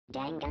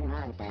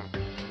Danganronpa.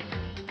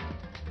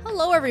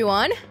 Hello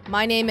everyone,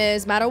 my name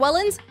is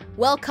Matterwellens.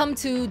 Welcome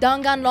to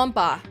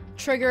Danganronpa,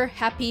 Trigger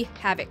Happy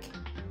Havoc.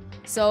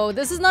 So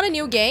this is not a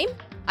new game.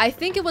 I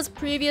think it was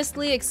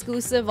previously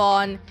exclusive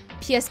on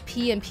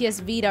PSP and PS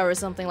Vita or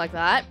something like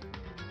that.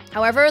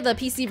 However, the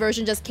PC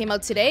version just came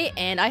out today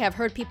and I have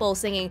heard people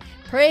singing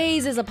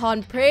praises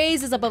upon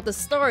praises about the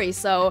story,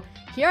 so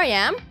here I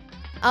am.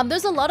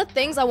 There's a lot of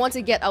things I want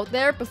to get out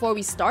there before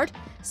we start,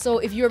 so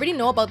if you already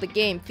know about the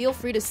game, feel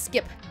free to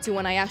skip to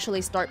when I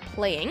actually start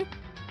playing.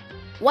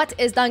 What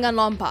is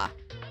Danganronpa?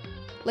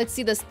 Let's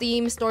see the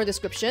Steam store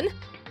description.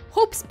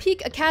 Hope's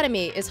Peak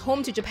Academy is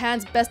home to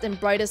Japan's best and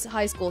brightest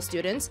high school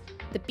students,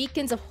 the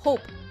beacons of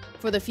hope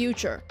for the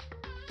future.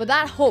 But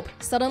that hope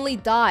suddenly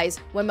dies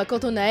when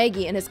Makoto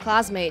Naegi and his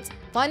classmates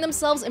find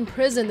themselves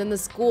imprisoned in the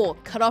school,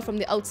 cut off from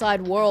the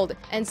outside world,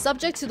 and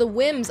subject to the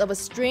whims of a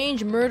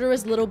strange,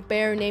 murderous little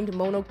bear named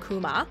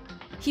Monokuma.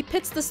 He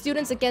pits the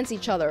students against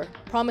each other,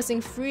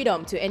 promising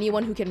freedom to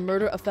anyone who can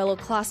murder a fellow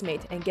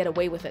classmate and get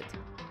away with it.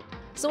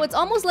 So it's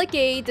almost like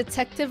a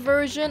detective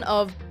version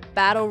of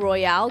Battle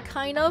Royale,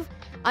 kind of.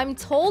 I'm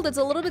told it's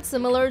a little bit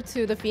similar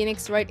to the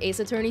Phoenix Wright Ace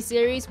Attorney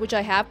series, which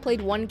I have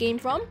played one game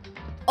from.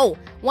 Oh,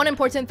 one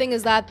important thing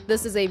is that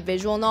this is a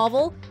visual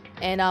novel,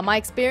 and my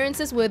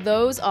experiences with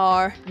those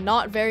are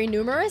not very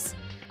numerous.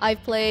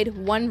 I've played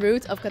one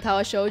route of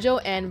Katawa Shoujo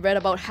and read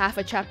about half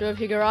a chapter of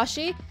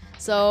Higurashi,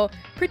 so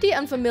pretty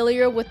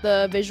unfamiliar with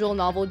the visual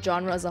novel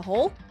genre as a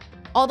whole.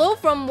 Although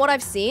from what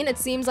I've seen, it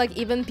seems like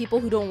even people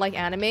who don't like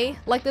anime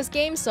like this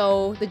game,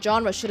 so the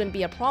genre shouldn't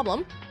be a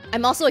problem.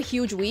 I'm also a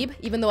huge weeb,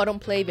 even though I don't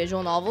play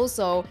visual novels,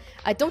 so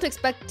I don't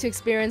expect to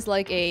experience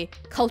like a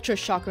culture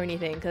shock or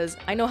anything, because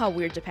I know how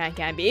weird Japan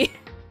can be.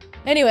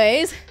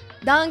 Anyways,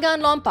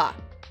 Danganronpa.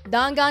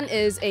 Dangan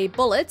is a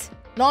bullet,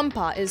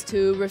 Ronpa is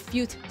to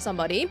refute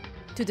somebody,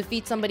 to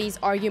defeat somebody's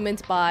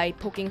argument by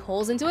poking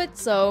holes into it,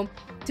 so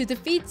to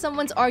defeat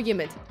someone's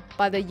argument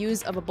by the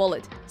use of a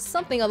bullet,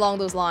 something along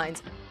those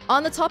lines.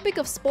 On the topic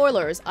of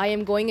spoilers, I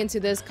am going into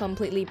this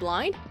completely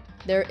blind.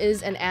 There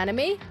is an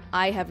anime.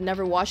 I have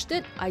never watched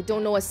it. I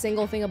don't know a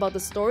single thing about the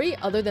story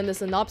other than the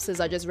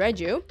synopsis I just read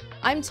you.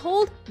 I'm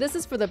told this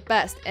is for the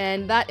best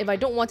and that if I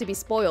don't want to be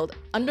spoiled,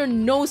 under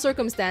no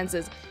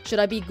circumstances should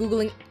I be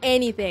googling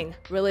anything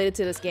related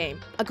to this game.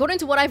 According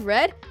to what I've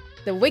read,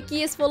 the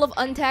wiki is full of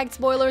untagged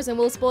spoilers and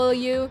will spoil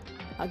you.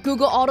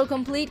 Google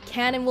autocomplete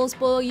can and will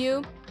spoil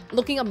you.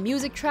 Looking up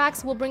music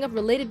tracks will bring up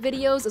related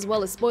videos as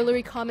well as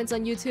spoilery comments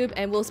on YouTube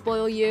and will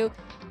spoil you.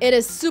 It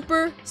is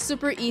super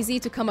easy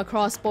to come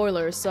across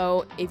spoilers,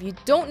 so if you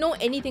don't know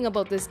anything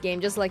about this game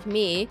just like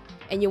me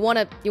and you want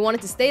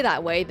it to stay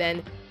that way,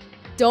 then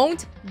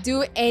don't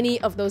do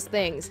any of those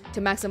things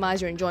to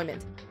maximize your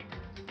enjoyment.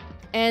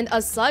 And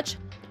as such,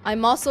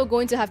 I'm also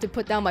going to have to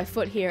put down my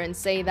foot here and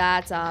say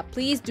that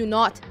please do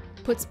not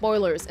put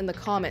spoilers in the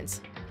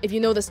comments if you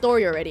know the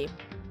story already.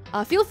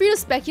 Feel free to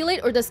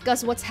speculate or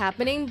discuss what's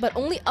happening, but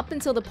only up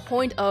until the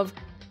point of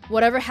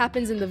whatever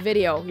happens in the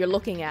video you're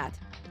looking at.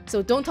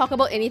 So don't talk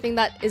about anything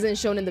that isn't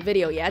shown in the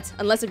video yet,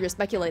 unless if you're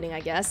speculating, I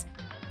guess.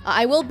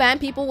 I will ban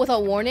people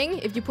without warning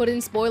if you put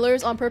in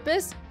spoilers on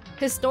purpose.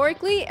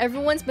 Historically,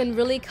 everyone's been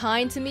really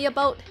kind to me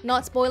about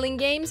not spoiling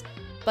games,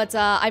 but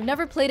I've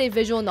never played a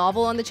visual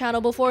novel on the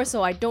channel before,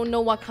 so I don't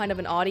know what kind of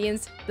an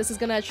audience this is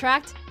gonna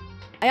attract.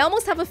 I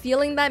almost have a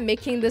feeling that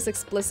making this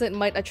explicit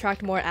might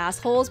attract more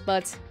assholes,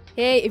 but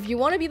hey, if you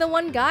want to be the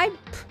one guy,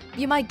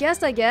 be my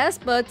guest, I guess,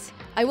 but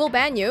I will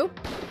ban you.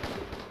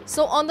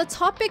 So on the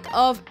topic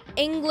of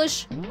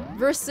English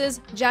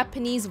versus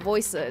Japanese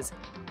voices,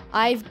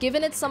 I've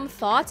given it some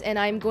thought and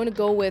I'm going to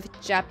go with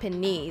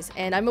Japanese.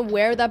 And I'm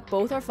aware that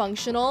both are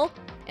functional,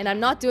 and I'm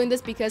not doing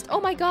this because,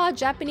 oh my god,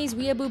 Japanese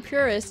weeaboo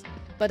purist,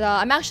 but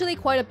I'm actually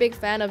quite a big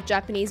fan of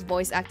Japanese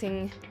voice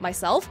acting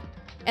myself.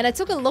 And I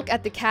took a look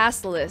at the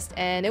cast list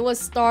and it was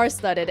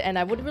star-studded and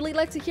I would really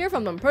like to hear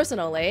from them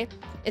personally.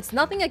 It's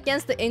nothing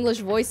against the English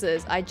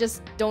voices, I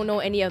just don't know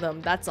any of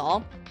them, that's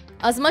all.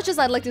 As much as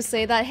I'd like to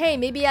say that, hey,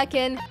 maybe I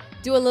can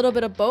do a little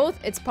bit of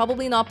both, it's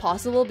probably not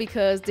possible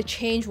because the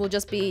change will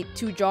just be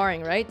too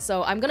jarring, right?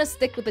 So I'm gonna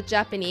stick with the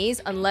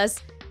Japanese unless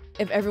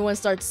if everyone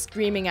starts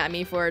screaming at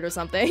me for it or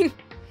something.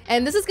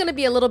 And this is gonna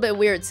be a little bit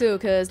weird too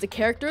because the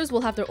characters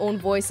will have their own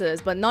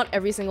voices, but not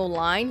every single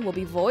line will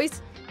be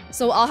voiced.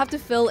 So I'll have to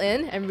fill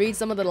in and read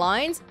some of the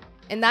lines,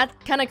 and that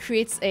kind of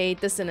creates a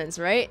dissonance,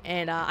 right?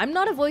 And I'm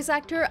not a voice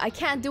actor, I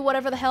can't do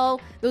whatever the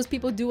hell those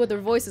people do with their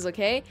voices,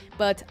 okay?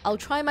 But I'll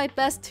try my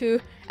best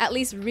to at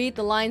least read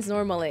the lines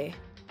normally.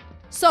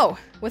 So,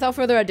 without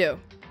further ado,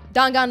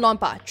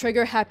 Danganronpa,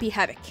 Trigger Happy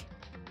Havoc.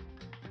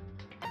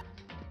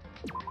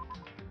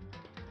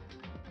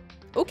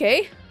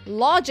 Okay,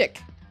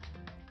 logic.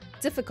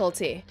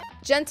 Difficulty.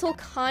 Gentle,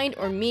 kind,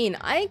 or mean.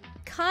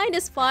 Kind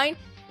is fine.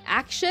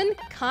 Action,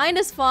 kind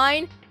is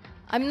fine.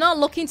 I'm not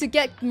looking to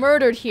get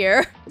murdered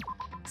here.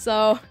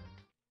 So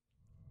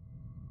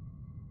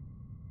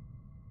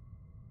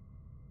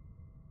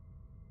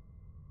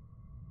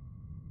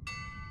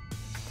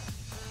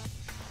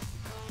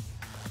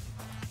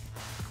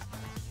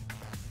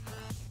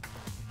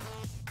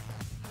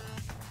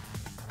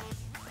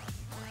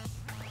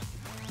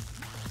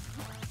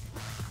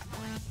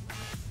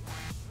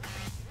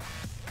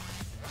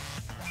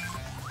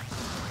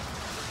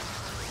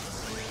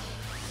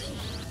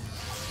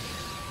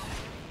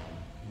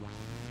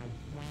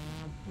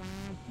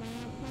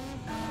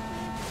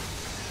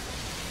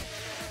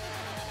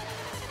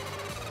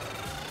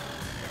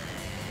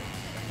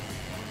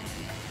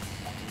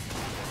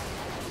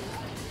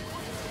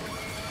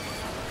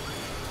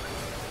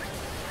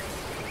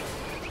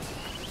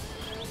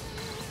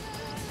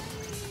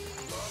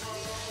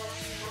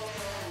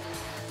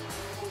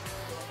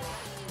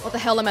What the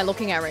hell am I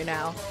looking at right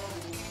now?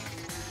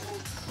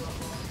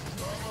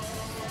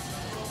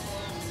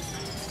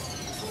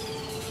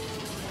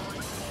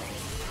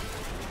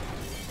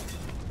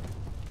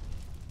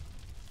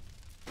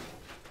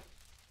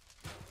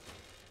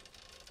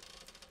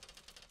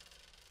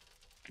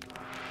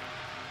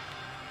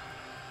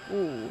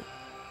 Ooh.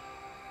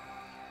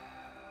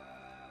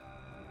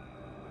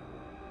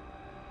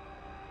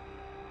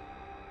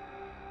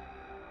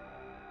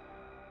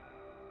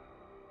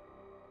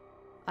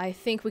 I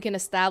think we can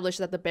establish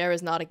that the bear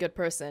is not a good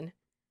person.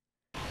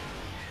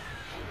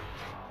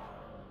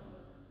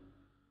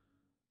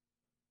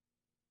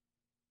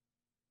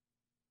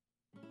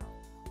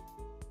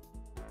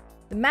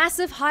 The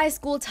massive high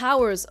school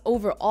towers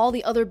over all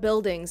the other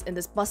buildings in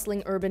this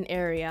bustling urban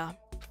area.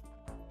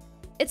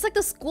 It's like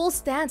the school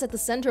stands at the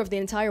center of the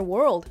entire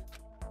world.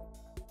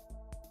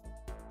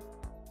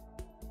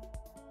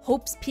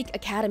 Hope's Peak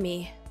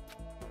Academy.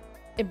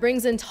 It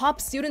brings in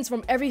top students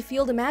from every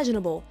field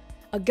imaginable,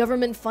 a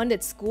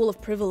government-funded school of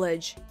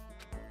privilege.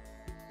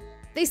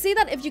 They say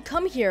that if you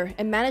come here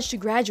and manage to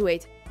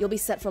graduate, you'll be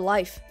set for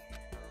life.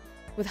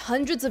 With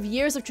hundreds of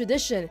years of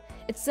tradition,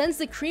 it sends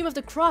the cream of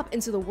the crop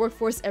into the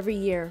workforce every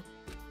year.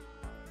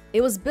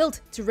 It was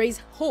built to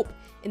raise hope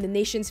in the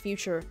nation's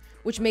future,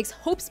 which makes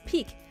Hope's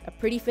Peak a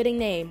pretty fitting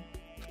name.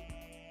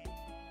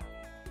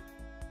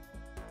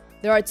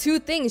 There are 2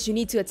 things you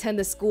need to attend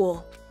this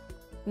school.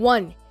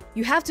 1,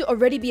 you have to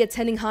already be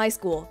attending high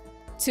school.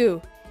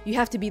 2, you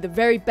have to be the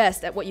very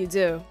best at what you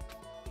do.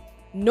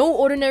 No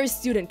ordinary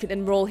student could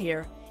enroll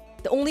here.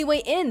 The only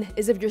way in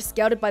is if you're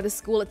scouted by the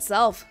school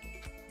itself.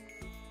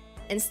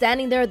 And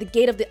standing there at the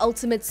gate of the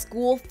ultimate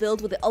school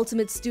filled with the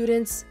ultimate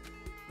students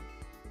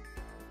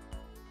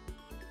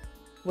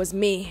was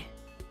me.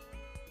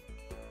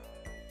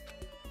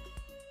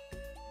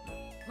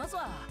 まず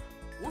は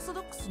オーソド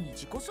ックスに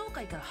自己紹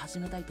介から始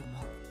めたいと思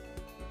う。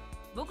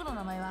僕の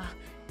名前は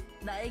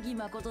苗木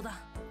誠だ。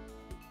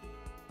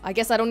 I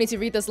guess I don't need to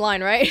read this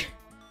line, right?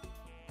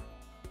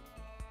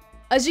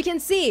 As you can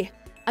see,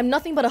 I'm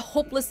nothing but a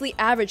hopelessly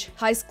average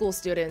high school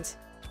student.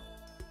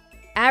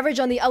 Average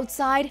on the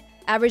outside,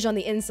 average on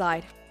the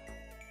inside.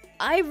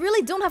 I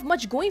really don't have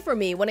much going for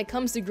me when it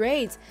comes to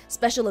grades,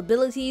 special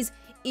abilities,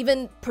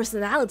 even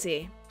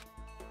personality.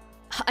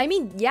 I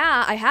mean,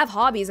 yeah, I have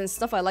hobbies and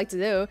stuff I like to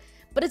do,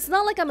 but it's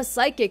not like I'm a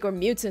psychic or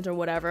mutant or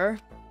whatever.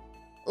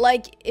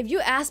 Like, if you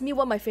asked me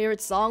what my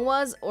favorite song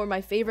was, or my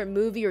favorite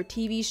movie or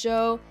TV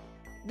show,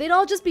 they'd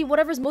all just be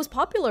whatever's most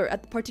popular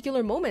at the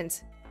particular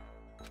moment.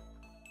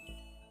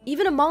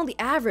 Even among the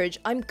average,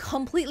 I'm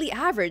completely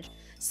average,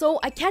 so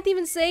I can't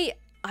even say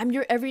I'm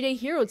your everyday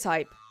hero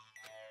type.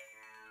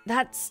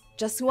 That's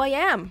just who I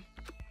am.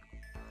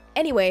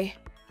 Anyway,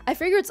 I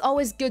figure it's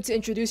always good to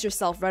introduce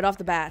yourself right off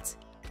the bat.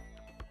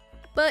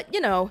 But, you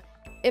know,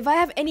 if I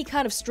have any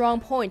kind of strong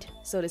point,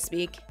 so to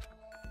speak,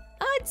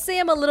 I'd say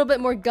I'm a little bit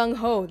more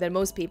gung-ho than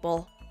most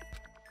people.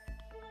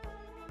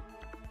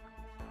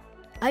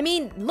 I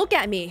mean, look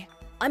at me.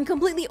 I'm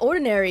completely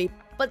ordinary,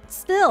 but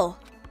still.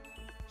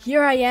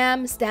 Here I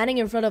am, standing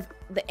in front of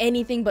the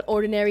anything but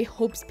ordinary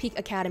Hope's Peak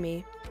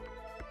Academy.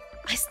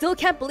 I still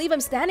can't believe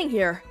I'm standing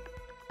here.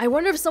 I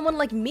wonder if someone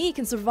like me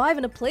can survive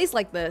in a place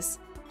like this.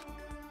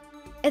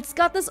 It's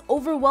got this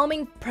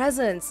overwhelming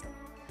presence,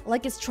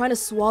 like it's trying to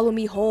swallow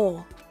me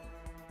whole.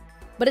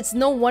 But it's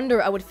no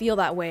wonder I would feel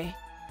that way.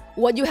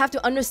 What you have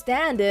to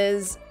understand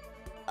is...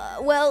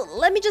 well,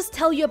 let me just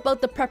tell you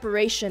about the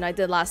preparation I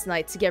did last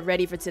night to get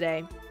ready for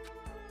today.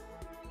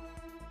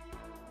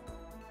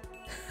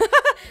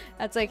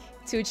 That's like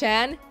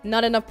 2chan.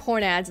 Not enough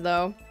porn ads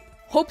though.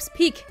 Hope's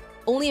Peak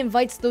only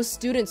invites those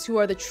students who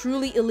are the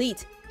truly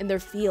elite in their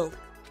field.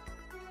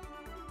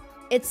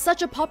 It's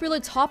such a popular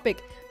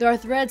topic, there are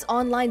threads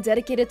online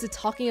dedicated to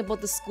talking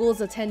about the school's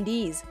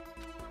attendees.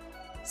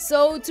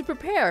 So, to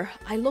prepare,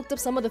 I looked up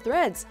some of the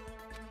threads.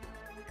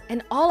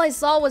 And all I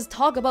saw was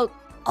talk about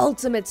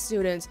ultimate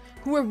students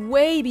who are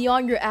way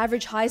beyond your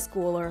average high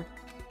schooler.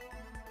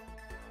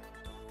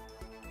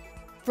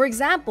 For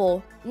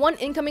example, one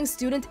incoming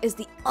student is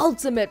the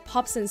ultimate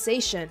pop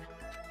sensation.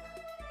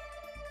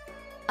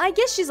 I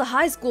guess she's a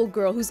high school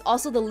girl who's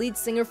also the lead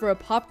singer for a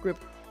pop group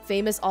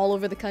famous all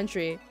over the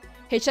country.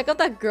 Hey, check out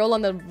that girl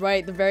on the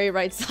right, the very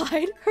right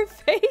side. Her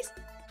face.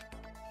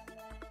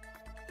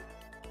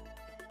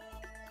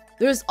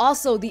 There's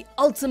also the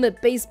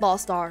ultimate baseball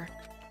star.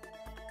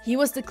 He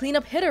was the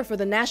cleanup hitter for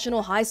the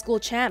national high school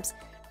champs.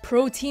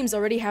 Pro teams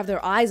already have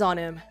their eyes on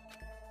him.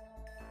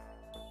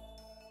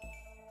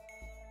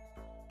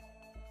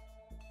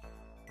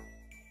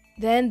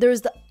 Then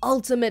there's the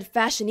ultimate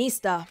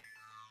fashionista.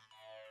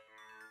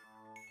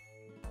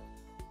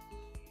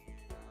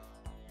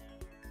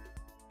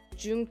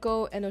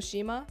 Junko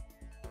Enoshima.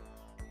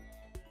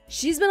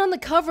 She's been on the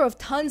cover of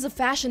tons of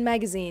fashion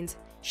magazines.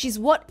 She's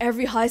what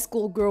every high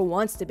school girl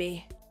wants to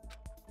be.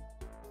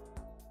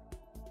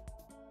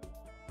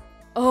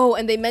 Oh,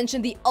 and they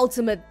mentioned the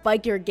ultimate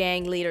biker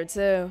gang leader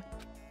too.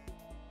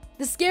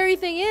 The scary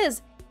thing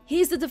is,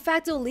 he's the de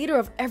facto leader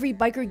of every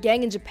biker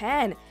gang in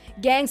Japan.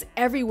 Gangs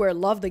everywhere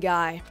love the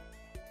guy.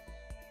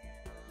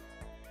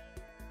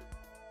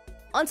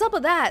 On top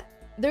of that,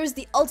 there's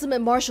the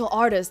ultimate martial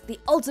artist, the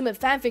ultimate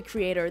fanfic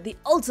creator, the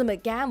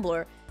ultimate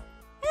gambler.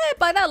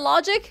 By that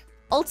logic,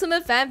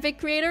 ultimate fanfic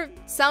creator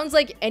sounds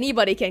like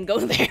anybody can go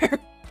there.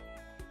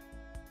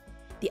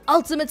 The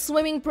ultimate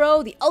swimming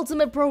pro, the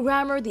ultimate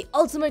programmer, the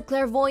ultimate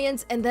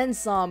clairvoyant, and then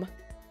some.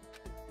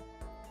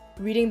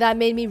 Reading that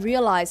made me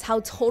realize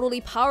how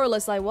totally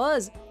powerless I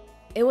was.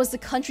 It was the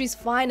country's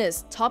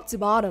finest, top to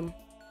bottom.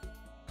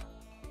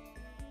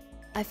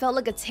 I felt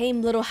like a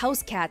tame little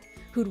house cat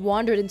who'd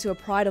wandered into a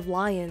pride of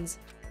lions.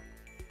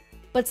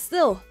 But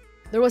still,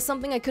 there was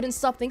something I couldn't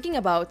stop thinking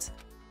about.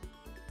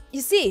 You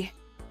see,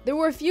 there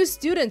were a few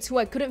students who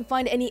I couldn't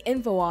find any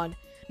info on,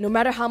 no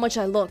matter how much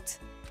I looked.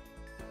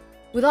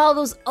 With all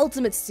those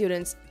ultimate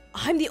students,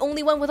 I'm the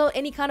only one without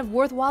any kind of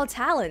worthwhile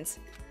talent.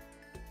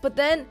 But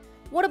then,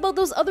 what about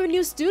those other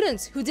new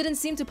students who didn't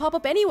seem to pop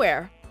up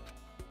anywhere?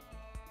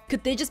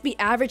 Could they just be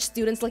average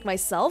students like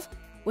myself,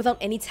 without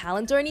any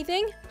talent or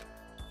anything?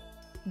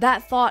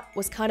 That thought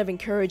was kind of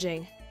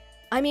encouraging.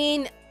 I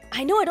mean,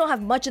 I know I don't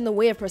have much in the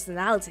way of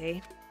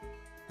personality.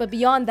 But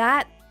beyond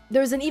that,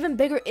 there's an even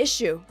bigger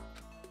issue.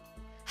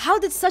 How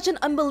did such an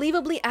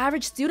unbelievably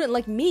average student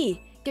like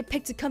me get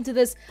picked to come to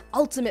this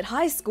ultimate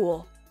high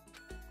school?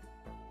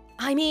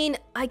 I mean,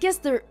 I guess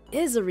there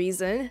is a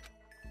reason.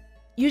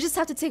 You just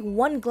have to take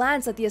one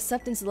glance at the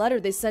acceptance letter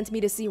they sent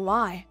me to see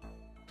why.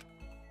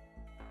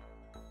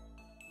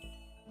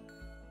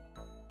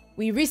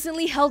 We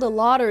recently held a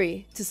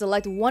lottery to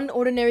select one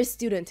ordinary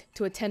student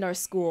to attend our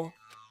school.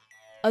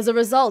 As a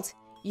result,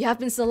 you have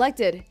been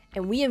selected,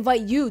 and we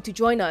invite you to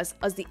join us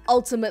as the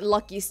ultimate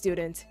lucky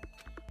student.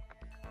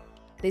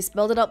 They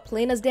spelled it out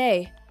plain as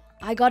day.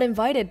 I got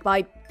invited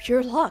by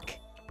pure luck.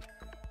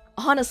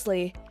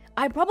 Honestly,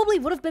 I probably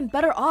would have been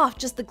better off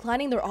just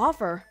declining their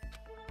offer.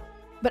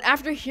 But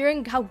after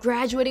hearing how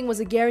graduating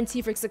was a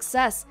guarantee for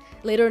success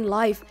later in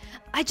life,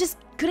 I just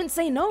couldn't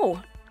say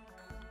no.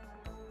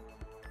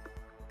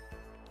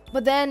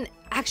 But then,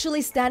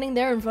 actually standing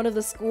there in front of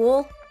the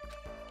school,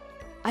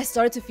 I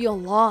started to feel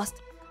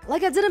lost,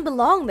 like I didn't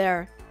belong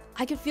there.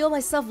 I could feel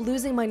myself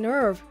losing my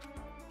nerve.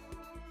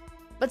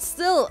 But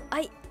still,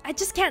 I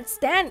just can't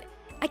stand.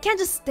 I can't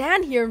just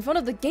stand here in front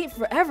of the gate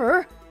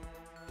forever.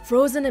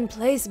 Frozen in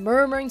place,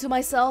 murmuring to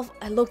myself,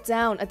 I looked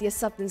down at the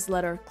acceptance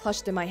letter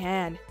clutched in my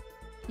hand.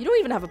 You don't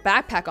even have a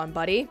backpack on,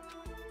 buddy.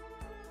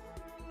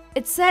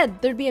 It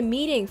said there'd be a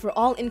meeting for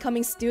all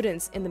incoming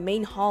students in the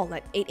main hall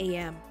at 8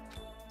 AM.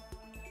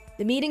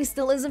 The meeting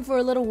still isn't for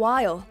a little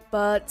while,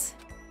 but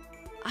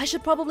I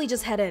should probably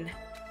just head in.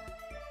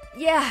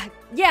 Yeah,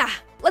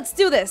 let's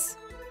do this!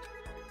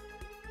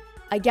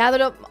 I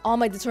gathered up all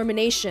my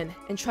determination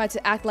and tried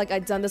to act like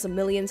I'd done this a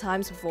million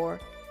times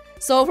before.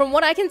 So from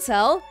what I can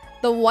tell,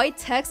 the white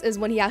text is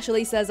when he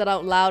actually says it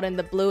out loud and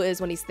the blue is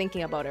when he's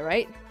thinking about it,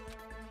 right?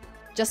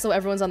 Just so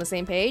everyone's on the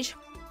same page.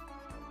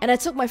 And I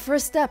took my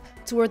first step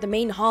toward the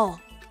main hall.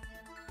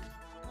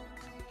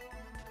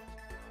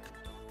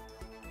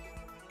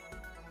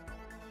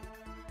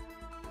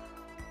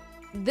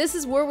 This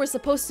is where we're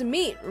supposed to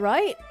meet,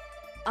 right?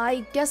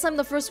 I guess I'm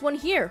the first one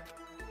here.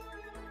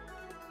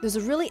 There's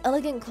a really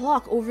elegant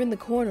clock over in the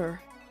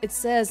corner. It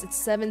says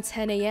it's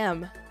 7:10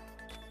 AM.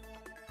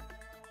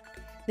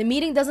 The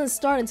meeting doesn't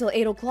start until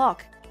 8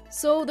 o'clock,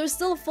 so there's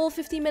still a full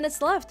 50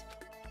 minutes left.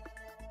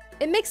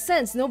 It makes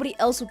sense nobody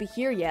else will be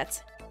here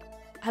yet.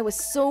 I was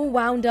so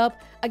wound up,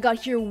 I got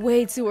here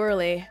way too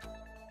early.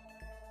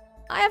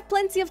 I have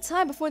plenty of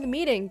time before the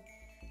meeting.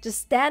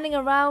 Just standing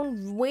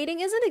around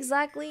waiting isn't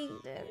exactly...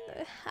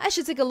 I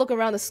should take a look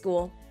around the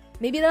school.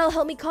 Maybe that'll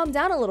help me calm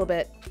down a little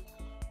bit.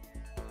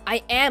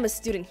 I am a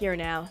student here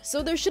now,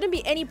 so there shouldn't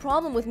be any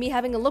problem with me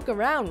having a look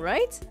around,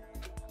 right?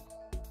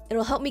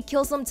 It'll help me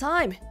kill some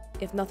time,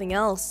 if nothing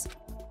else.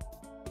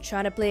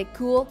 Trying to play it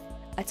cool,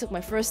 I took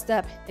my first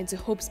step into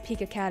Hope's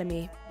Peak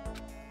Academy.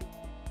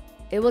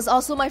 It was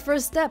also my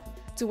first step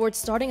towards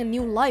starting a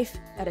new life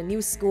at a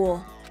new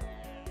school.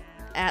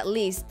 At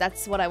least,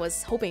 that's what I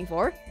was hoping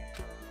for.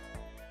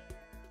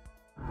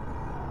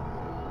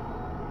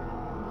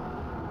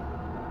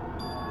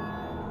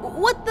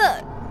 What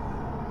the?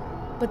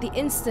 But the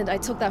instant I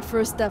took that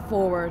first step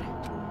forward,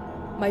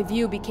 my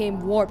view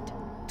became warped,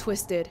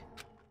 twisted.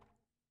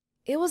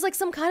 It was like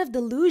some kind of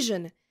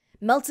delusion,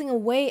 melting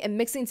away and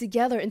mixing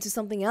together into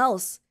something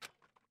else.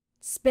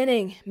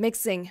 Spinning,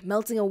 mixing,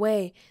 melting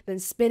away, then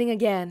spinning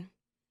again.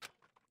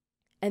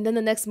 And then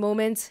the next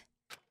moment,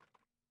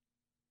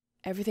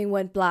 everything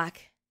went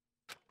black.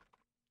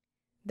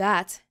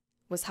 That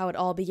was how it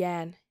all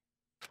began.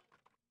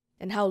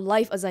 And how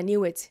life as I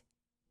knew it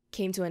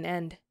came to an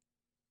end.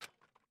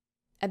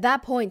 At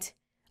that point,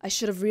 I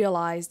should have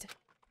realized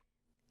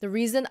the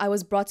reason I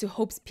was brought to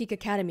Hope's Peak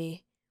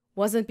Academy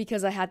wasn't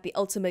because I had the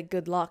ultimate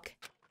good luck.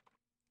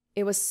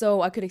 It was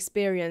so I could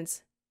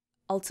experience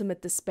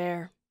ultimate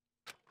despair.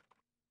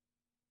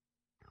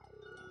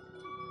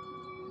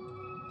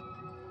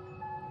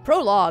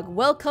 Prologue,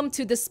 welcome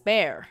to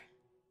despair.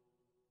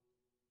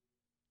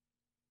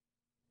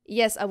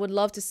 Yes, I would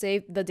love to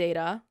save the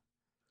data.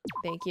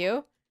 Thank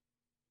you.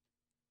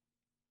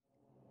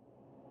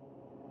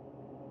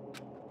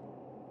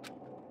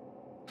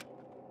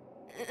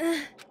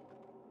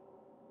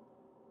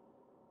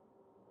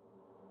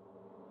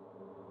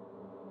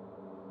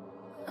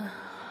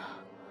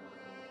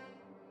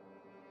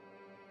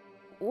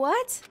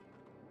 What?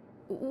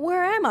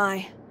 Where am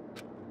I?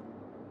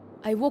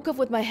 I woke up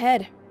with my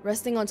head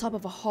resting on top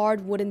of a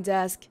hard wooden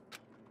desk.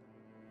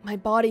 My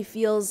body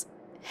feels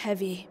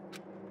heavy.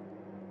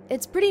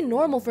 It's pretty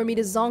normal for me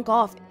to zonk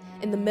off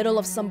in the middle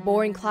of some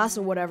boring class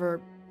or whatever,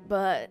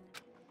 but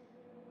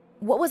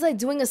what was I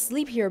doing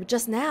asleep here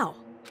just now?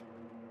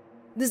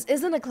 This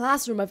isn't a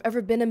classroom I've ever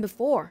been in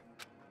before.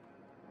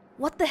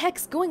 What the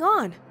heck's going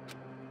on?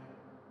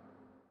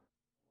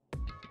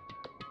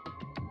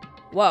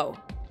 Whoa.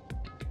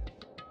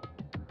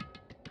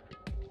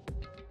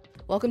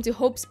 Welcome to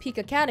Hope's Peak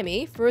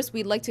Academy. First,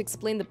 we'd like to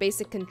explain the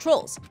basic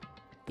controls.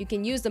 You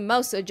can use the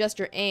mouse to adjust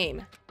your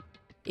aim.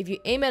 If you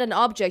aim at an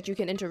object you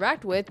can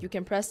interact with, you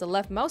can press the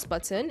left mouse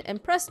button,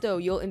 and presto,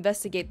 you'll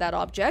investigate that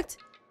object.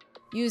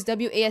 Use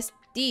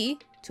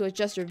WASD to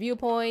adjust your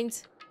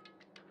viewpoint.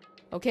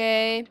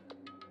 Okay.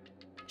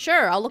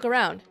 Sure, I'll look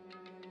around.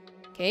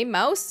 Okay,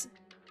 mouse.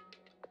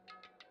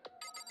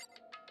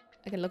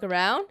 I can look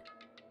around.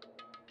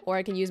 Or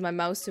I can use my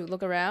mouse to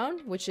look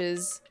around, which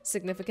is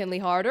significantly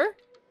harder.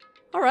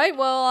 Alright,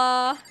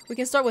 well, we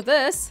can start with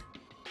this.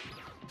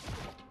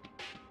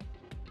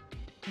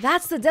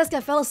 That's the desk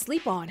I fell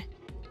asleep on.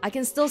 I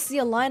can still see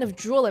a line of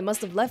drool I must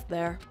have left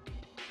there.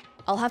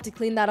 I'll have to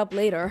clean that up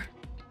later.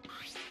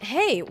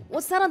 Hey,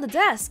 what's that on the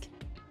desk?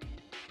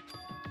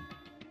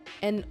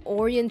 An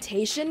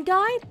orientation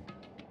guide?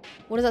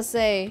 What does that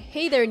say?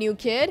 Hey there, new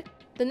kid.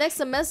 The next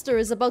semester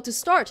is about to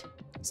start.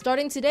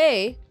 Starting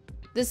today,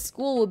 this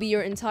school will be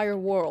your entire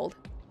world.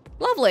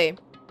 Lovely.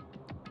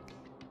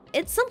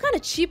 It's some kind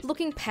of cheap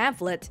looking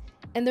pamphlet,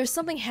 and there's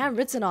something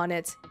handwritten on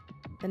it.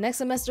 The next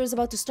semester is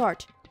about to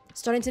start.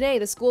 Starting today,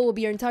 the school will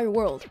be your entire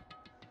world.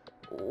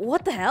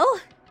 What the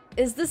hell?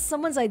 Is this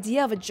someone's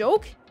idea of a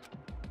joke?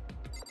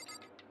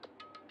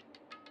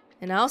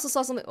 And I also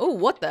saw something— oh,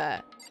 what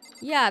the?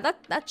 Yeah,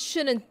 that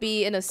shouldn't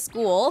be in a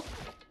school.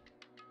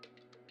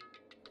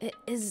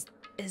 Is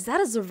that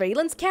a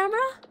surveillance camera?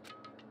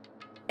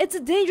 It's a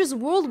dangerous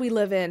world we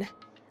live in.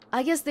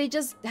 I guess they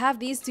just have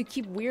these to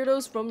keep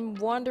weirdos from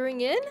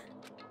wandering in?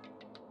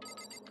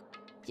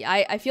 Yeah,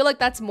 I feel like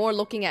that's more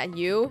looking at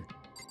you.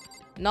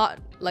 Not,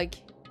 like,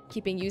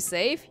 keeping you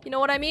safe. You know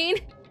what I mean?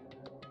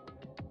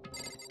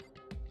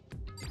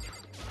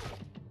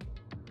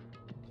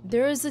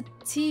 There is a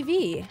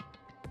TV.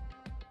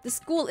 The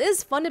school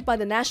is funded by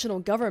the national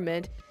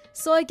government,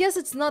 so I guess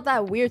it's not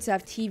that weird to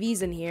have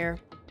TVs in here.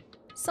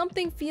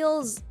 Something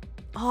feels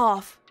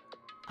off.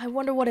 I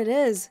wonder what it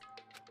is.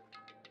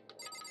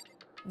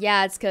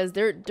 Yeah, it's because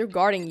they're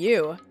guarding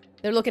you.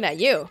 They're looking at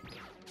you.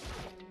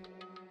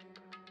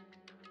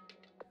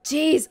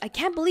 Jeez, I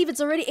can't believe it's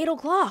already 8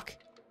 o'clock.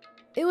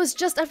 It was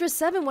just after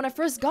 7 when I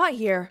first got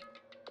here.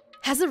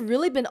 Has it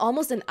really been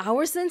almost an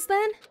hour since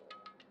then?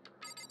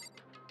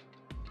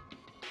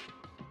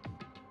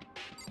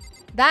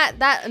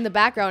 That in the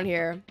background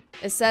here,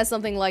 it says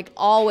something like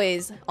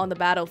always on the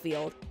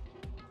battlefield.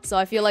 So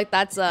I feel like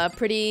that's a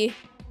pretty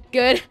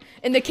good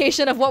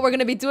indication of what we're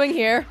gonna be doing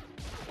here.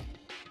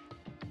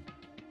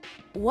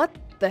 What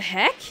the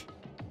heck?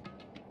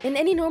 In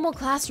any normal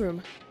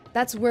classroom,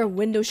 that's where a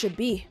window should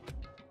be.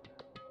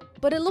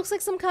 But it looks like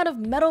some kind of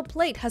metal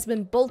plate has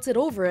been bolted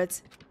over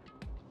it.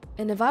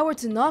 And if I were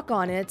to knock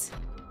on it...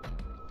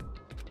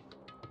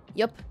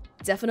 Yup,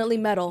 definitely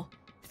metal.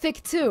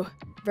 Thick too,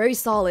 very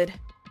solid.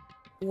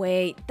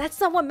 Wait, that's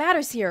not what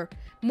matters here.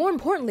 More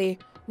importantly,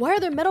 why are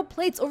there metal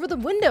plates over the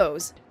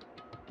windows?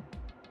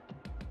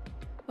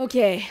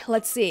 Okay,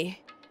 let's see.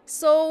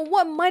 So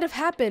what might have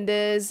happened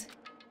is...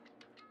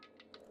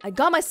 I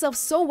got myself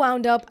so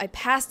wound up, I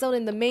passed out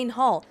in the main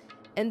hall,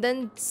 and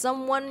then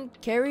someone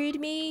carried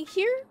me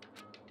here?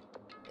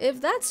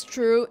 If that's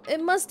true, it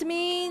must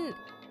mean...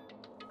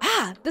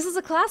 Ah, this is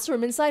a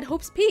classroom inside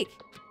Hope's Peak.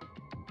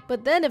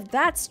 But then if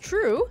that's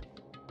true,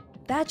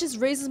 that just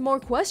raises more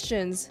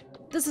questions.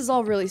 This is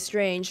all really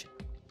strange.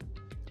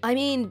 I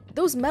mean,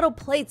 those metal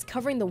plates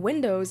covering the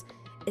windows,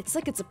 it's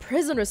like it's a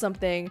prison or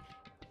something.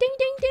 Ding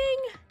ding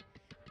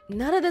ding!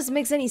 None of this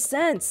makes any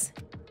sense.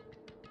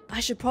 I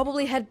should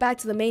probably head back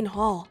to the main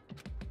hall.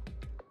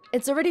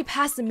 It's already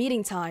past the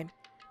meeting time.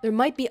 There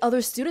might be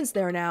other students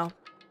there now.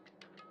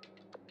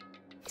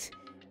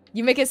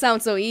 You make it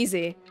sound so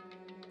easy.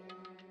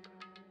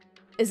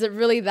 Is it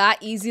really that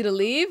easy to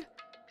leave?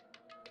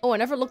 Oh, I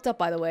never looked up,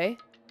 by the way.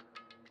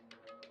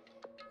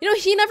 You know,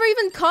 he never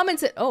even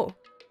commented— oh.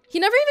 He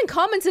never even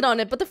commented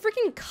on it, but the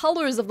freaking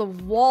colors of the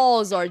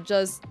walls are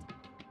just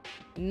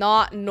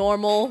not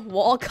normal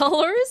wall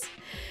colors.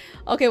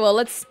 Okay, well,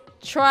 let's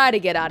try to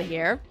get out of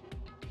here.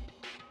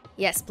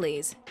 Yes,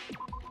 please.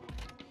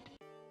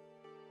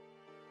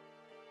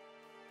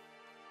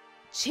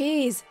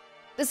 Jeez,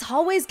 this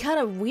hallway's kind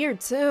of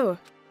weird too.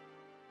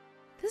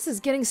 This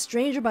is getting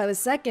stranger by the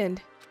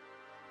second.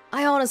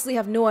 I honestly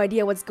have no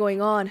idea what's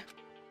going on.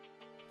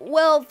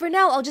 Well, for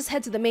now, I'll just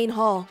head to the main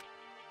hall.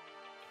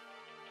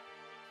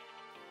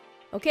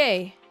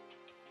 Okay.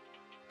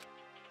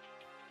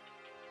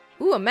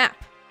 Ooh, a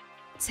map.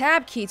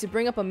 Tab key to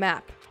bring up a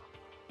map.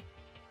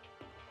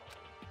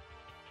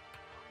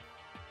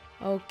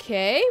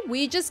 Okay,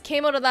 we just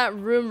came out of that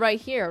room right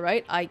here,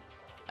 right? I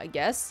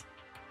guess.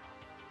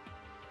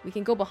 We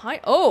can go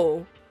behind.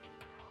 Oh!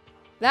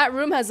 That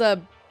room has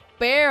a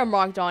bear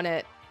marked on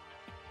it.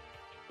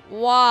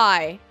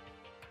 Why?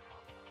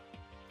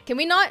 Can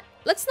we not?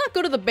 Let's not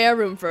go to the bear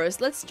room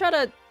first. Let's try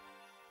to...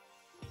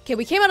 Okay,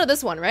 we came out of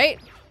this one, right?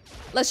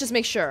 Let's just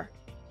make sure.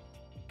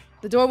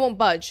 The door won't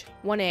budge.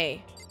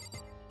 1A.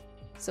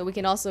 So we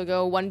can also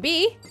go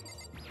 1B.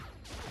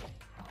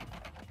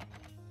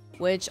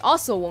 Which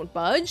also won't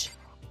budge.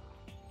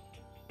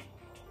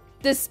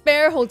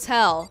 Despair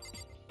Hotel.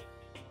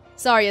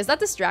 Sorry, is that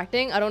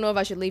distracting? I don't know if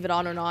I should leave it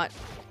on or not.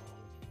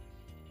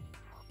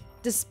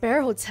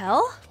 Despair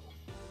Hotel?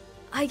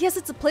 I guess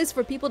it's a place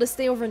for people to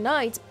stay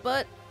overnight,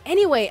 but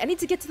anyway, I need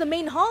to get to the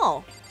main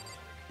hall.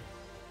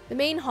 The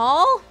main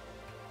hall?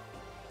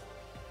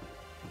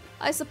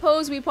 I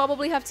suppose we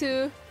probably have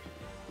to...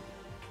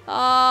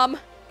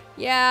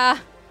 yeah.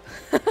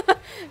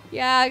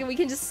 Yeah, we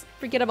can just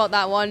forget about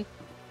that one.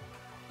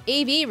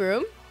 AV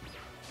room.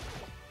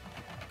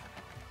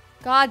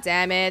 God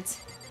damn it.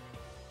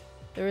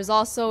 There is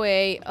also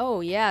a...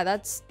 Oh yeah,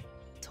 that's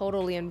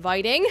totally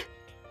inviting.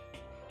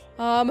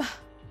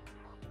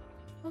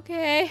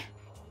 Okay.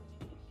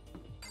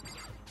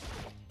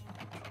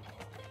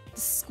 The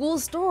school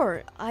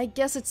store. I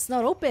guess it's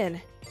not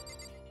open.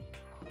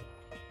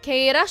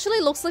 Okay, it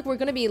actually looks like we're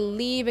gonna be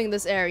leaving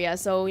this area,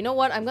 so you know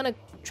what? I'm gonna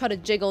try to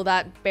jiggle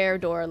that bear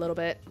door a little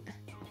bit.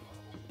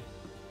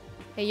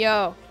 Hey,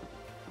 yo.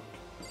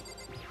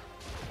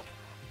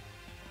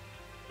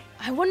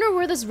 I wonder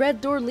where this red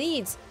door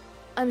leads.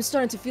 I'm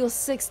starting to feel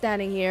sick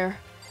standing here.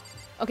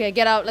 Okay,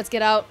 get out. Let's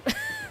get out.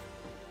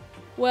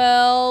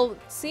 Well,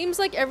 seems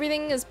like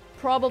everything is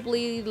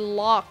probably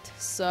locked,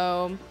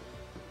 so...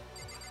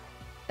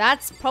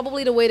 That's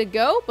probably the way to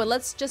go, but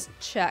let's just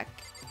check.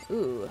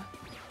 Ooh.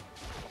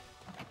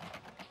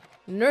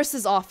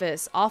 Nurse's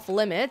office. Off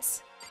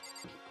limits.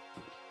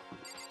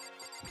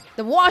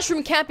 The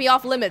washroom can't be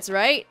off limits,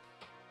 right?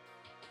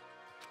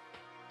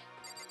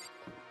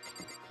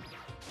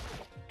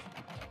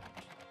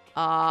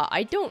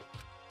 I don't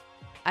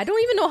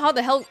even know how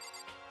the hell...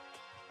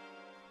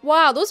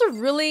 Wow, those are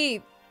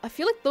really... I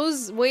feel like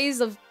those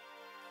ways of...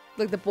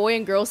 Like, the boy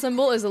and girl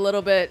symbol is a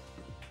little bit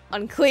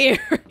unclear.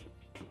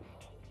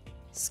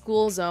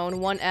 School zone,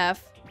 1F.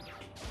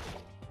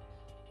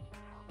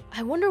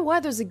 I wonder why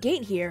there's a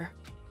gate here.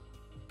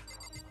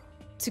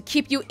 To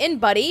keep you in,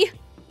 buddy.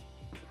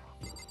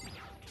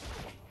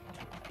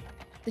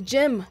 The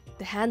gym.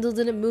 The handle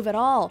didn't move at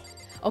all.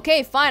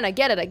 Okay, fine, I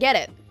get it, I get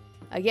it.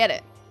 I get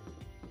it.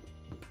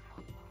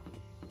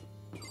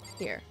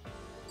 Here.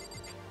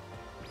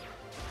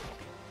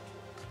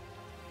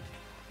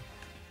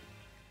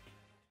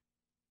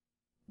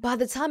 By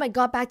the time I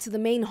got back to the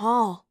main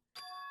hall,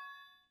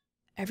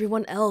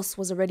 everyone else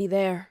was already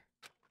there.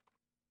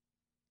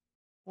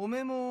 おめ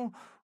えも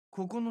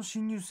ここの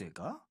新入生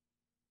か?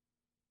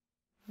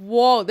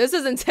 Whoa, this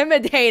is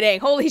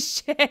intimidating. Holy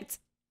shit.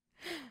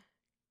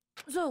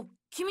 じゃあ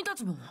君た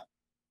ちも。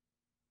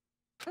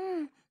う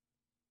ん。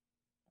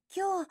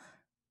今日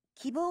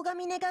希望が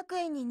峰学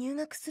園に入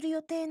学する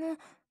予定の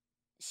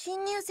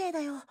新入生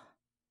だよ。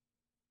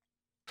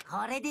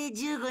これで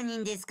15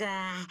人ですか。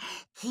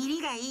キ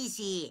リがいい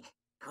し、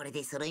これ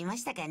で揃いま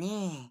したか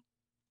ね。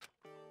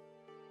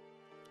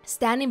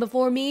Standing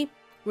before me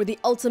were the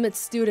ultimate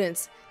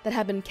students that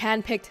had been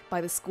handpicked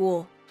by the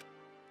school.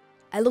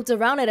 I looked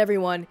around at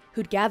everyone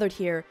who'd gathered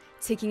here,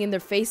 taking in their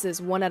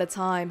faces one at a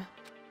time.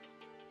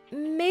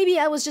 Maybe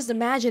I was just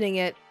imagining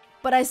it,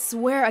 but I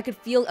swear I could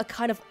feel a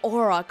kind of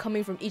aura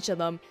coming from each of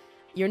them.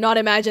 You're not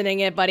imagining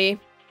it, buddy.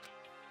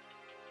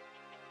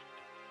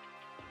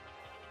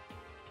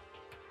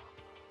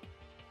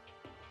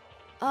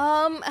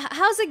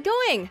 How's it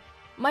going?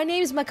 My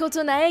name's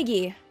Makoto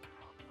Naegi.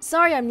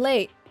 Sorry I'm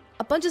late.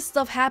 A bunch of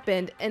stuff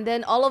happened, and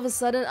then all of a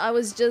sudden I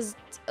was just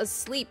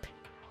asleep.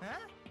 Huh?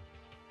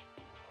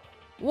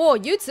 Whoa,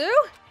 you too?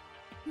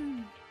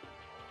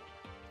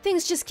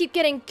 Things just keep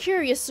getting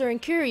curiouser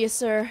and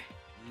curiouser.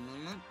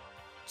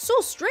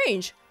 So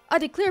strange. I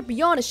declare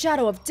beyond a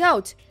shadow of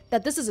doubt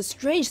that this is a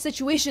strange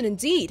situation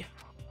indeed.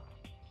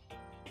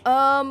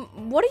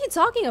 What are you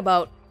talking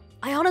about?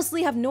 I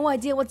honestly have no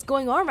idea what's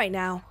going on right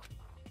now.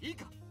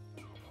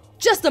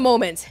 Just a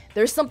moment.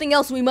 There's something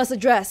else we must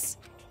address.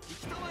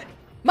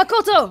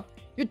 Makoto!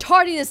 Your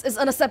tardiness is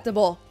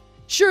unacceptable.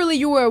 Surely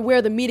you were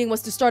aware the meeting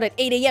was to start at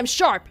 8 AM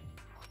sharp.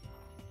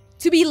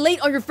 To be late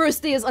on your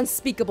first day is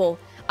unspeakable.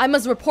 I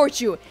must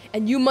report you,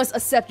 and you must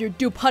accept your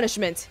due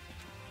punishment.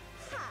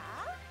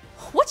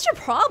 What's your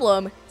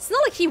problem? It's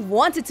not like he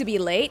wanted to be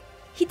late.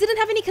 He didn't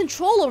have any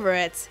control over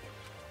it.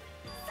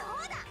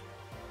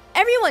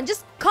 Everyone,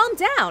 just calm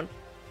down.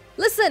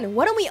 Listen,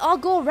 why don't we all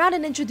go around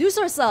and introduce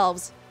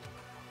ourselves?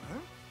 Huh?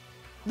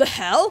 The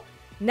hell?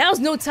 Now's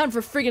no time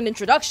for friggin'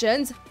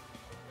 introductions.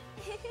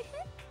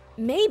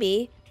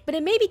 Maybe, but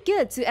it may be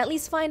good to at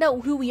least find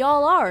out who we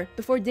all are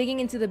before digging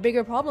into the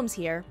bigger problems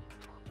here.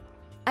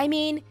 I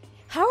mean,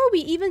 how are we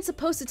even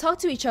supposed to talk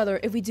to each other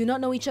if we do not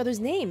know each other's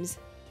names?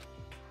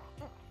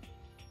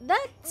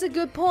 That's a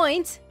good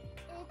point.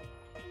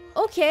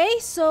 Okay,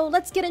 so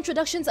let's get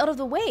introductions out of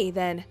the way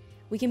then.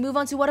 We can move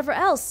on to whatever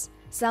else.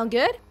 Sound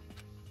good?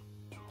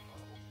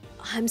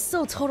 I'm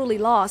still totally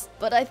lost,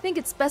 but I think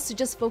it's best to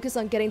just focus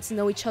on getting to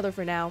know each other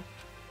for now.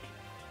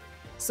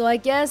 So I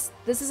guess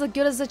this is as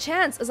good as a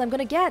chance as I'm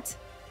gonna get.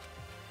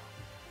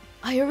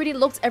 I already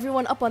looked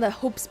everyone up on the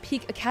Hope's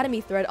Peak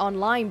Academy thread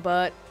online,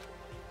 but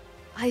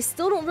I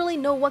still don't really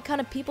know what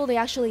kind of people they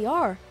actually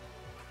are.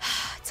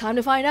 Time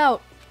to find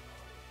out.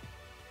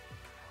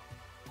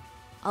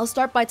 I'll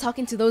start by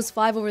talking to those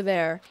 5 over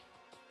there.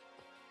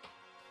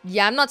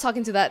 Yeah, I'm not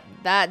talking to that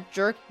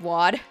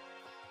jerkwad.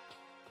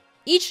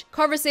 Each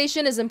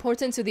conversation is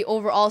important to the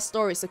overall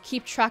story, so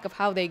keep track of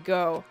how they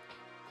go.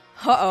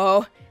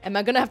 Uh-oh, am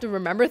I gonna have to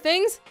remember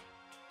things?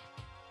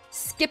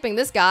 Skipping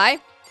this guy.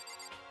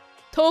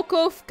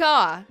 Toko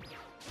Fukawa.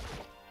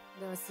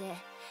 どうせ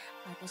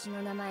私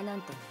の名前な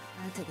んて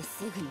後で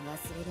すぐに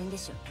忘れるんで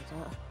しょう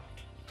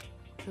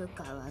けど。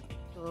深は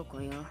どこ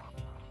よ。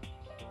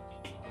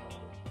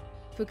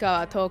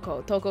Fukawa,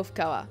 Toko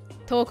Fukawa.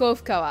 Toko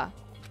Fukawa.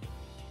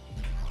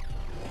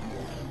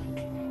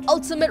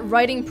 Ultimate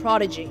writing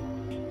prodigy.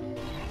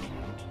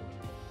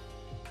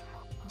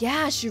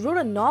 Yeah, she wrote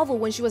a novel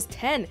when she was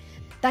 10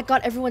 that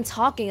got everyone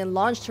talking and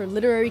launched her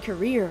literary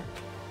career.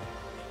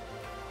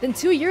 Then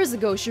 2 years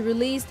ago, she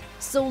released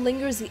So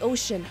Lingers the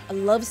Ocean, a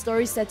love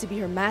story said to be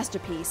her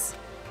masterpiece.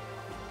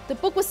 The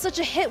book was such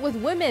a hit with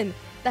women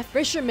that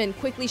fishermen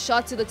quickly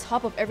shot to the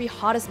top of every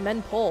hottest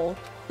men poll.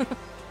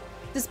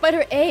 Despite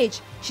her age,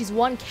 she's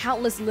won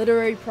countless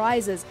literary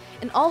prizes,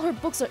 and all her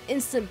books are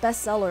instant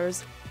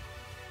bestsellers.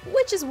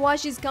 Which is why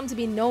she's come to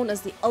be known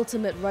as the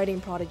ultimate writing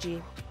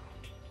prodigy.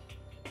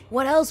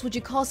 What else would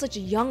you call such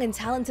a young and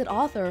talented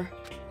author?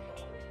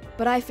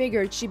 But I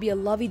figured she'd be a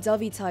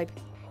lovey-dovey type.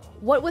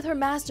 What with her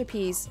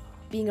masterpiece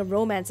being a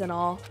romance and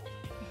all.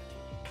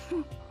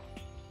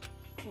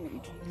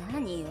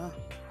 何よ。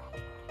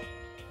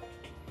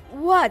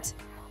 What?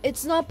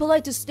 It's not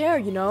polite to stare,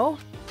 you know?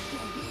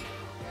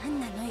 何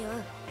なのよ。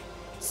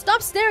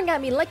 Stop staring at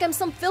me like I'm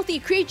some filthy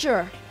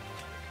creature.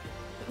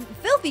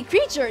 Filthy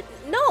creature?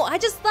 No, I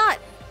just thought...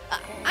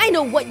 I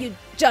know what you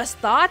just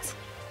thought.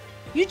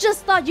 You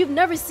just thought you've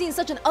never seen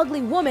such an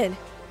ugly woman.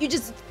 You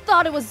just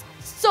thought it was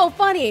so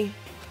funny.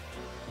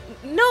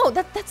 No,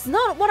 that's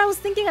not what I was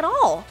thinking at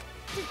all.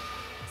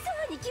 そ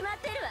うに決まっ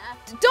てるわ。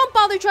 Don't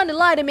bother trying to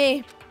lie to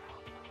me.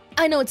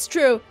 I know it's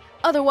true.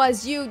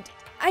 Otherwise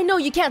I know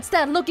you can't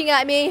stand looking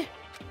at me.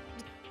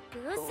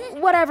 どうせ。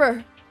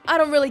 Whatever. I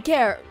don't really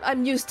care.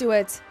 I'm used to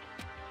it.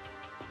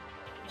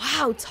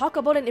 Wow, talk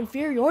about an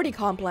inferiority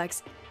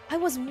complex. I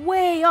was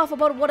way off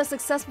about what a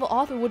successful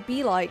author would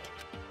be like.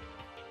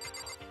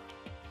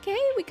 Okay,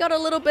 we got a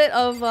little bit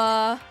of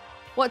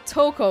what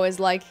Toko is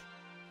like.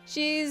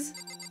 She's,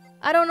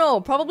 I don't know,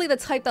 probably the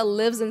type that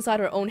lives inside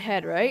her own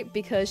head, right?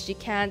 Because she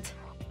can't,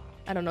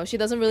 I don't know, she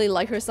doesn't really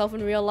like herself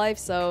in real life,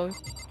 so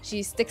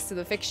she sticks to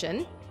the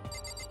fiction.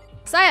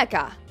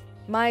 Sayaka,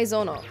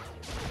 Maizono.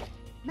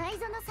 前園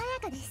さや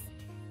かです。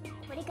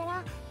これか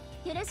ら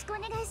よろしくお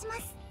願いしま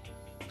す。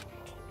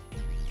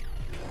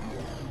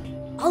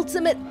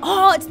 Ultimate,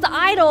 oh, it's the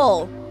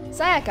idol!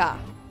 Sayaka.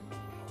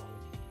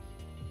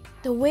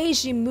 The way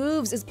she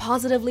moves is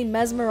positively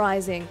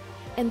mesmerizing,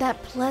 and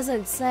that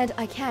pleasant scent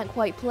I can't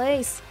quite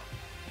place.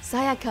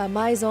 Sayaka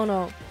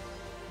Maizono.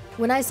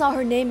 When I saw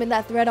her name in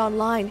that thread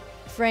online,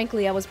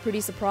 frankly, I was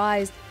pretty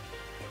surprised.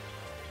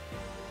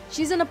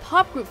 She's in a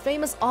pop group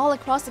famous all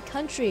across the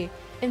country.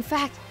 In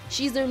fact,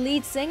 she's their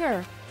lead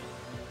singer.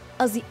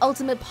 As the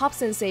ultimate pop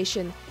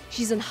sensation,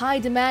 she's in high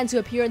demand to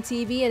appear on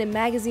TV and in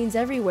magazines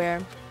everywhere.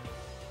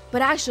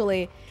 But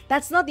actually,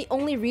 that's not the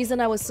only reason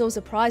I was so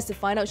surprised to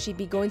find out she'd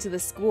be going to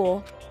this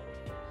school.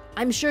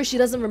 I'm sure she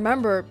doesn't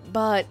remember,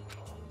 but...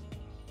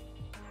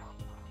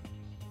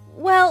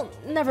 Well,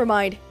 never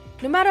mind.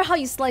 No matter how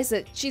you slice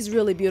it, she's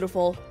really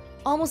beautiful.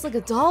 Almost like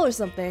a doll or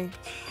something.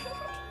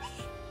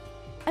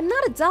 I'm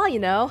not a doll, you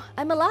know.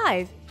 I'm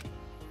alive.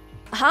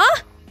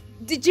 Huh?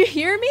 Did you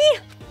hear me?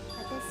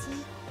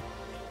 私。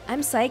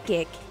 I'm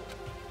psychic.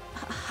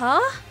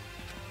 Huh?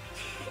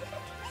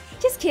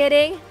 Just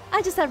kidding.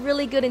 I just have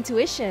really good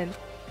intuition.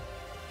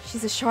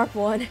 She's a sharp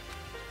one.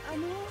 あ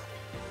の。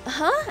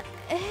 Huh?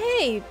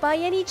 Hey, by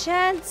any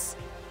chance?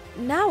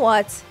 Now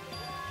what?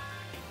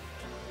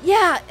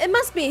 Yeah, it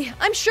must be.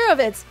 I'm sure of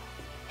it.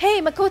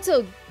 Hey,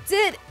 Makoto,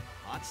 did...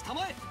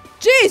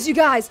 Jeez, you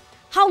guys!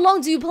 How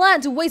long do you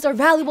plan to waste our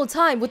valuable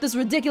time with this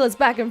ridiculous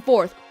back and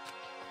forth?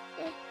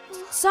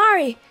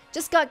 Sorry,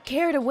 just got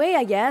carried away,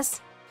 I guess.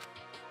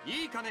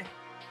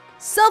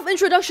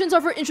 Self-introductions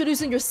are for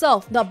introducing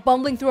yourself, not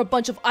bumbling through a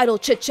bunch of idle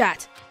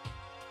chit-chat.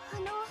 あ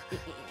の。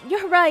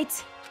 You're right.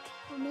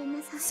 ごめん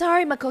なさい。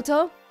 Sorry,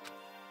 Makoto.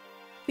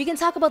 We can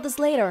talk about this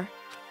later.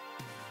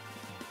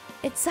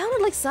 It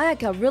sounded like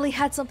Sayaka really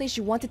had something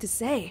she wanted to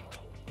say.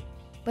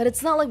 But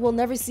it's not like we'll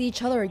never see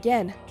each other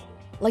again.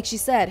 Like she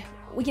said,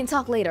 we can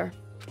talk later.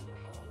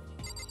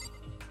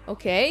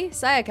 Okay,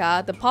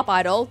 Sayaka, the pop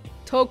idol,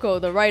 Toko,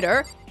 the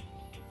writer.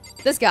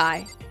 This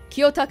guy,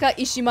 Kiyotaka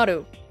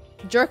Ishimaru,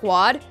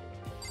 jerkwad.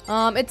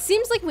 It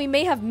seems like we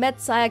may have met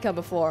Sayaka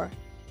before.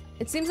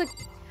 It seems like,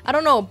 I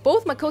don't know,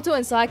 both Makoto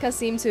and Sayaka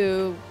seem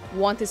to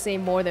want to say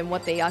more than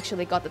what they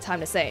actually got the time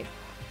to say.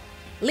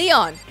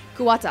 Leon,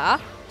 Kuwata.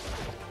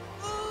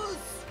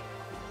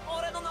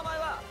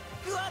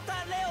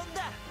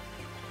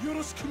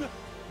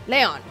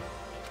 Leon.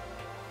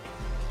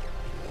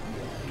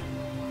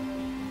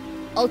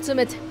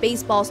 Ultimate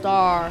baseball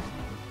star.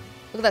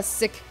 Look at that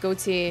sick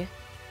goatee.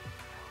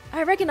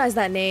 I recognize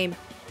that name.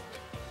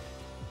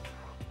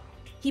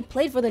 He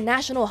played for the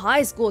National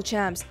High School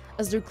champs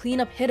as their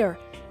cleanup hitter,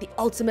 the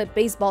ultimate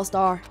baseball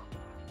star.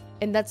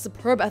 And that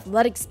superb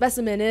athletic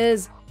specimen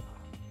is...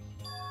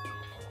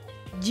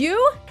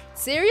 You?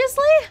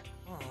 Seriously?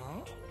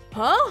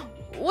 Huh?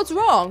 What's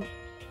wrong?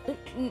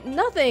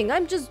 Nothing,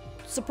 I'm just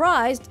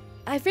surprised.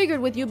 I figured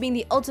with you being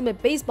the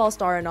ultimate baseball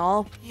star and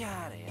all.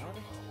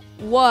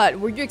 What?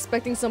 Were you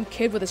expecting some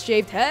kid with a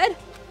shaved head?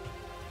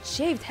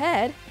 Shaved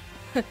head?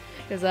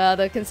 Because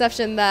the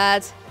conception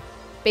that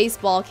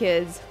baseball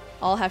kids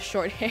all have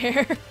short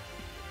hair.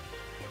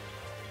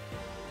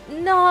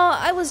 No,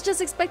 I was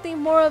just expecting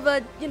more of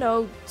a, you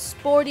know,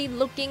 sporty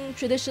looking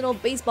traditional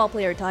baseball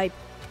player type.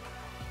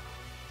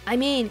 I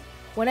mean,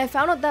 when I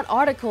found out that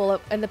article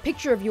and the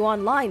picture of you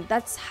online,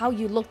 that's how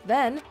you looked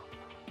then.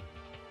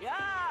 Yeah.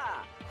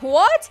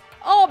 What?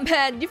 Oh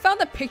man, you found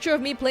the picture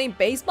of me playing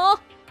baseball?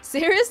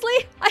 Seriously?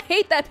 I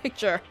hate that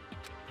picture.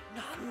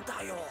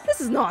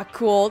 This is not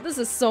cool. This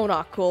is so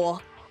not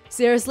cool.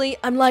 Seriously,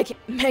 I'm like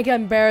mega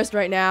embarrassed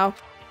right now.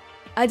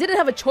 I didn't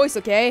have a choice,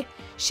 okay?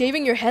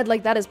 Shaving your head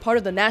like that is part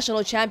of the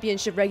national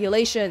championship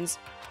regulations.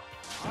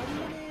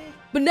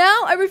 But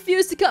now I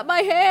refuse to cut my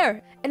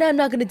hair, and I'm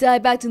not gonna dye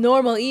back to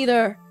normal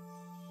either.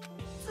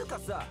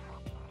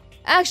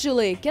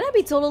 Actually, can I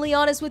be totally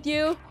honest with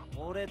you?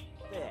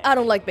 I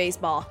don't like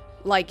baseball.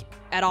 Like,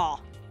 at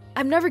all.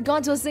 I've never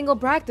gone to a single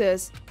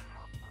practice.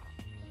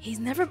 He's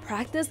never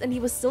practiced and he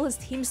was still his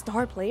team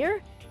star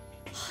player?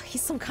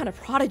 He's some kind of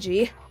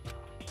prodigy.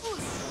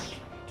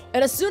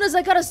 And as soon as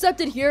I got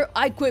accepted here,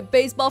 I quit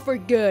baseball for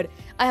good.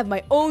 I have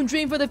my own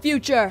dream for the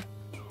future.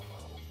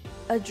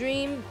 A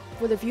dream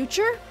for the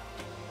future?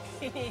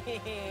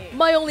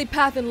 My only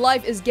path in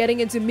life is getting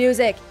into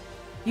music.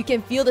 You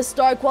can feel the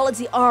star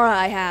quality aura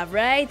I have,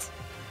 right?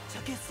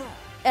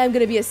 I'm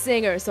gonna be a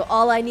singer, so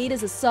all I need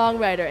is a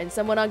songwriter and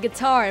someone on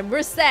guitar and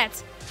we're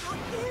set.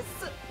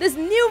 This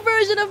new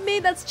version of me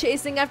that's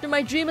chasing after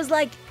my dream is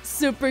like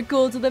super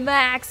cool to the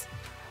max.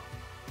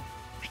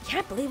 I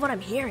can't believe what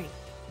I'm hearing.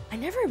 I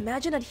never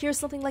imagined I'd hear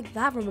something like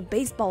that from a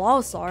baseball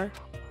all-star.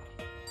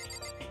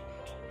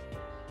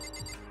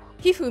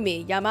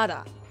 Hifumi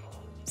Yamada.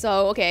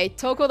 So, okay,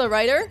 Toko the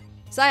writer,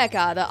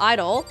 Sayaka the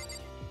idol,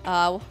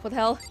 what the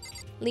hell?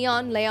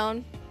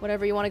 Leon,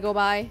 whatever you want to go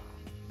by.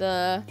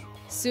 The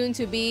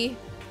soon-to-be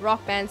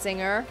rock band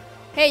singer.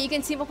 Hey, you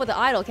can team up with the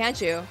idol, can't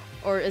you?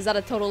 Or is that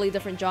a totally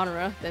different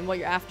genre than what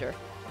you're after?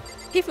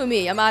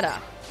 Hifumi Yamada.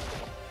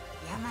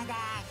 Yamada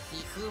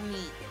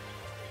Hifumi.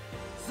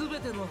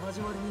 全ての始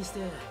まりにして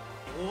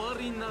終わ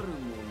りになるもの。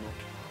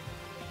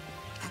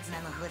カツ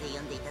ラの方で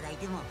読んでいただい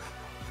ても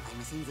構い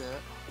ませんぞ。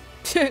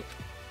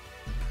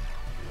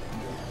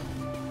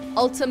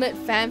Ultimate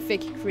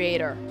fanfic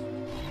creator.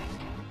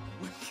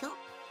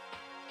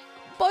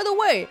 By the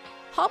way,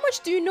 how much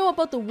do you know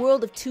about the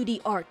world of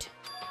 2D art?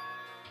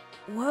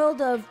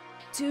 World of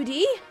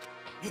 2D?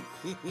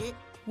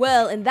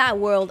 Well, in that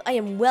world, I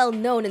am well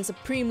known and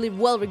supremely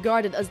well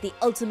regarded as the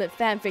ultimate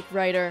fanfic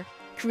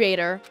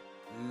creator.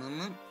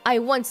 I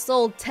once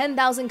sold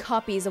 10,000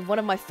 copies of one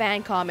of my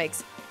fan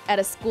comics at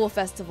a school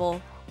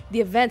festival.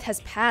 The event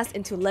has passed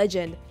into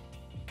legend.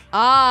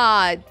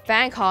 Ah,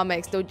 fan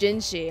comics,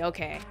 doujinshi,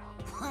 okay.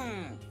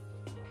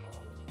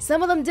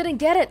 Some of them didn't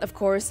get it, of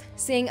course,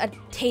 saying I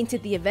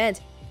tainted the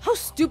event. How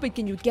stupid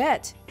can you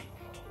get?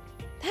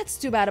 That's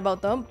too bad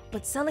about them,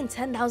 but selling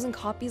 10,000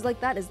 copies like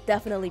that is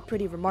definitely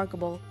pretty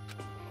remarkable.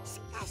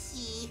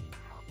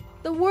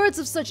 The words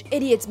of such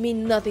idiots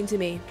mean nothing to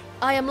me.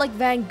 I am like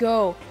Van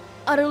Gogh,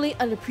 utterly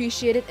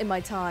unappreciated in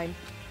my time.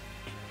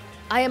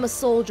 I am a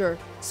soldier,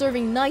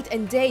 serving night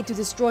and day to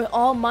destroy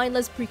all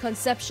mindless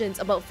preconceptions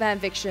about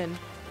fanfiction.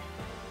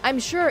 I'm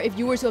sure if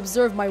you were to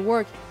observe my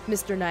work,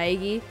 Mr.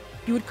 Naegi,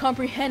 you would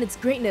comprehend its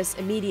greatness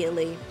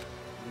immediately.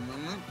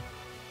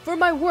 For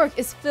my work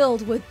is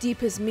filled with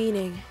deepest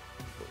meaning.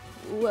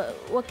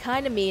 What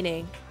kind of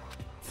meaning?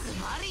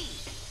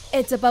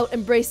 It's about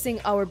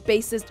embracing our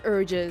basest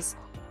urges.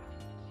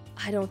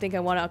 I don't think I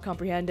want to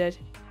comprehend it.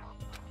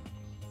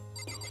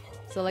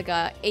 So like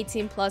a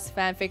 18+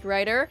 fanfic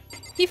writer,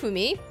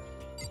 Hifumi,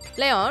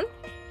 Leon,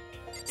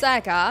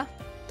 Sayaka,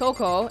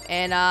 Toko,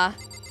 and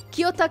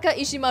Kiyotaka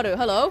Ishimaru.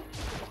 Hello.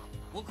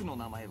 僕の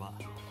名前は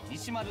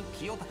石丸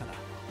清隆だ。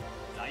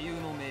座右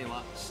の銘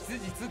は質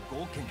実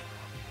剛健。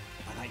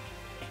お互い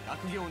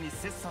学業に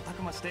切磋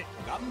琢磨して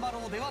頑張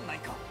ろうではない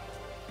か。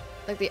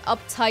Like the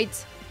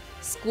uptight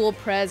school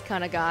prez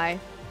kind of guy.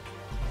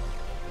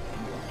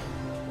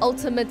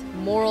 Ultimate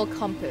moral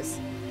compass.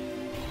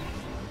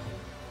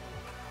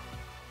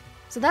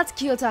 So that's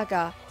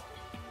Kiyotaka.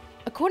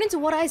 A According to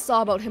what I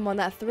saw about him on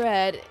that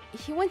thread,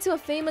 he went to a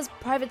famous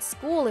private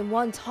school and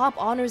won top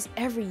honors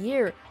every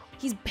year.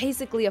 He's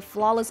basically a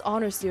flawless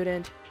honor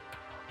student.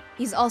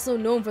 He's also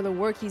known for the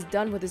work he's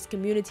done with his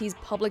community's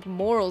public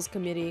morals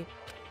committee.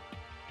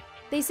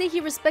 They say he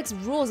respects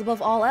rules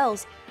above all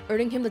else,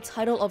 earning him the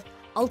title of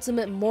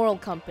Ultimate Moral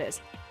Compass.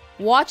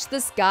 Watch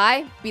this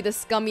guy be the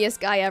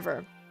scummiest guy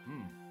ever.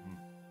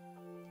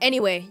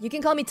 Anyway, you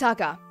can call me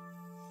Taka.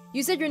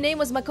 You said your name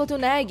was Makoto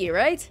Naegi,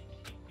 right?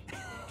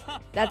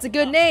 That's a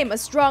good name, a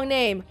strong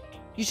name.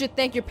 You should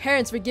thank your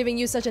parents for giving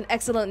you such an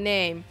excellent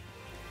name.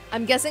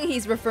 I'm guessing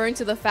he's referring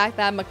to the fact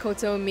that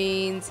Makoto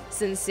means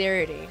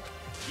sincerity.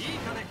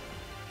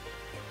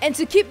 And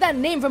to keep that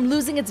name from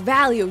losing its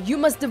value, you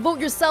must devote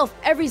yourself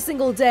every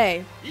single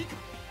day.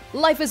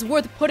 Life is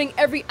worth putting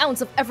every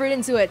ounce of effort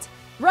into it.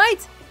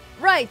 Right?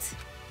 Right.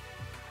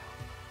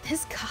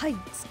 This guy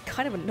is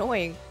kind of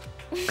annoying.